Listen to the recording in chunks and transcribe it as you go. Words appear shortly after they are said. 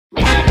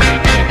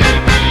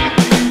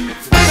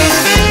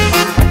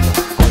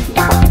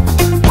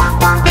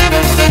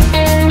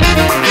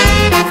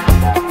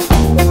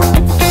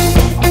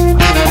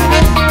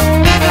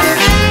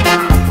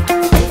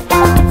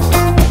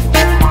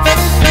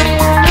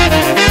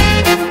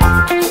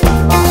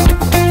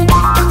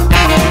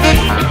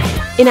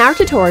In our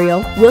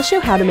tutorial, we'll show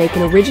how to make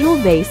an original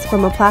vase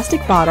from a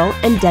plastic bottle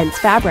and dense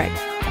fabric.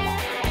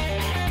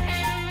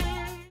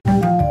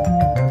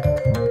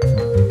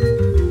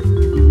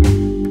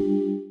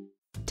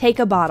 Take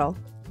a bottle.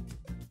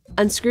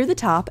 Unscrew the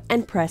top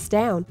and press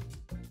down.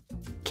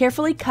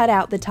 Carefully cut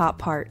out the top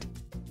part.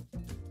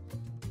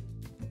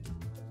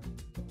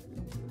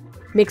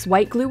 Mix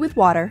white glue with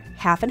water,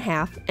 half and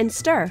half, and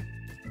stir.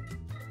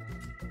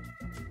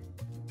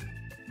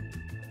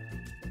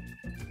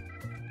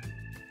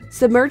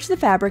 Submerge the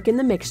fabric in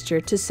the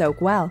mixture to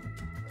soak well.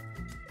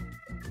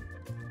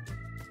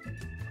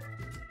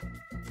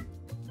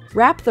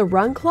 Wrap the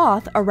wrung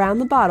cloth around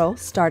the bottle,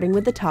 starting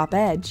with the top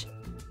edge.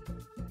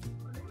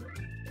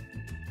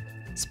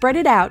 Spread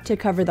it out to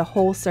cover the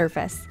whole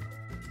surface.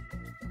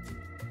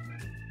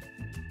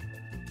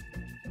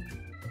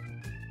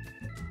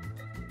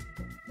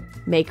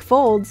 Make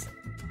folds.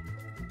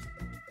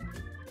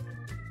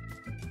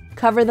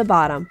 Cover the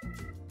bottom.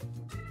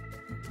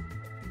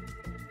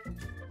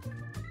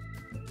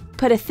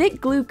 Put a thick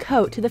glue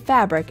coat to the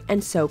fabric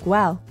and soak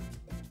well.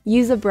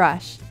 Use a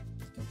brush.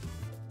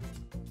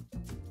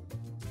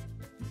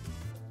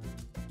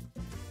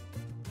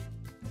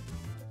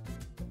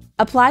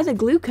 Apply the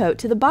glue coat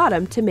to the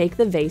bottom to make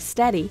the vase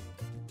steady.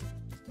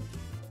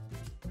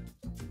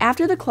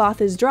 After the cloth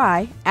is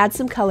dry, add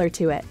some color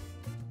to it.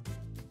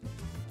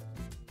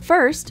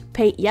 First,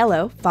 paint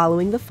yellow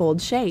following the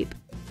fold shape.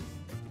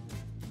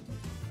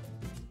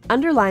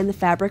 Underline the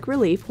fabric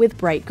relief with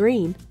bright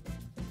green.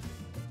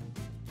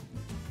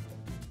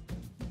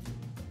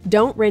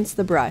 Don't rinse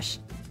the brush.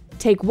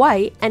 Take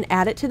white and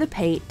add it to the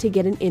paint to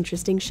get an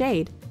interesting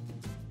shade.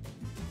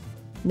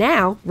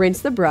 Now,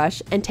 rinse the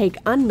brush and take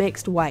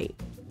unmixed white.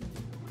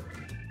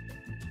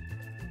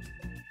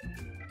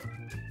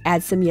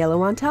 Add some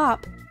yellow on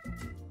top.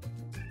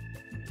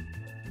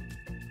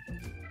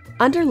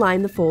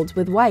 Underline the folds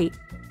with white.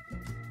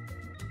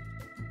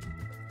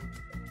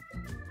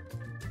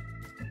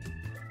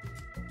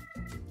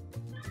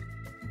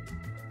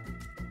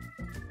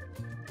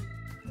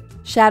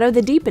 Shadow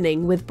the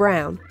deepening with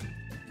brown.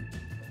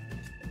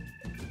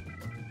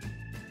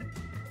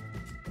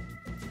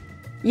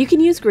 You can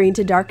use green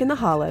to darken the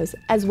hollows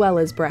as well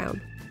as brown.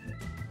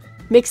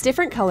 Mix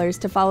different colors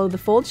to follow the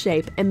fold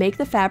shape and make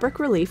the fabric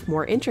relief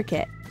more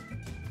intricate.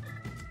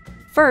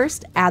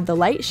 First, add the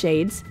light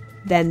shades,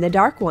 then the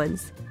dark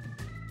ones.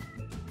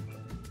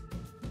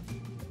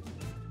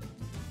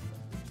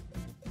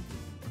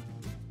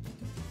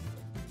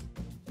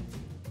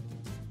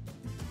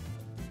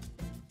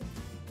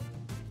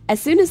 As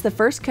soon as the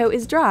first coat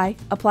is dry,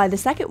 apply the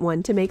second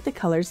one to make the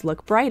colors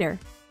look brighter.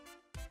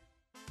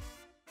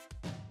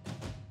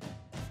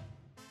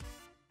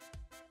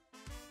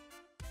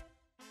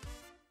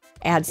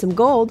 Add some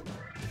gold.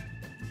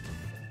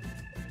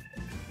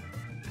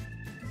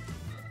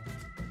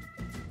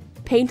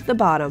 Paint the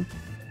bottom.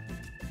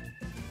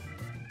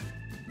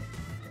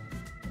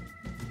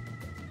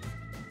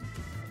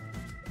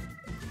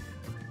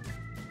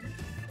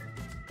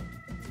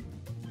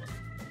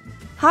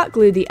 Hot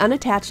glue the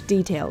unattached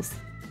details.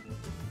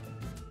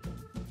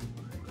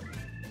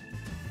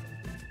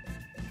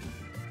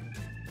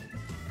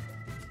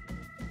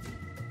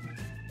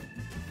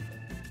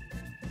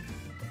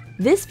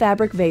 This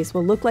fabric vase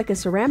will look like a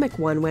ceramic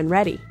one when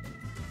ready.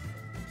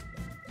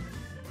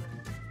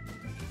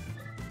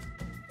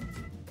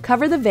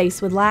 Cover the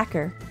vase with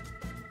lacquer.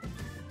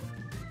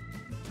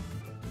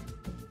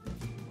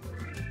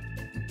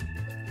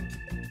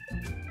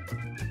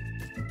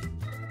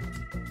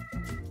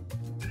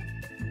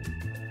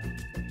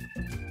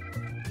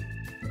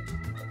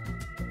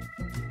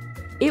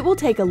 It will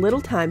take a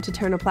little time to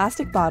turn a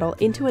plastic bottle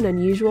into an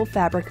unusual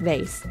fabric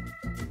vase.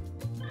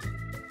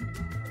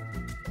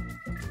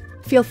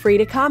 Feel free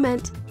to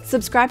comment.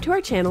 Subscribe to our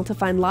channel to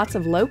find lots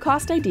of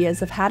low-cost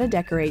ideas of how to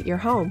decorate your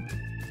home.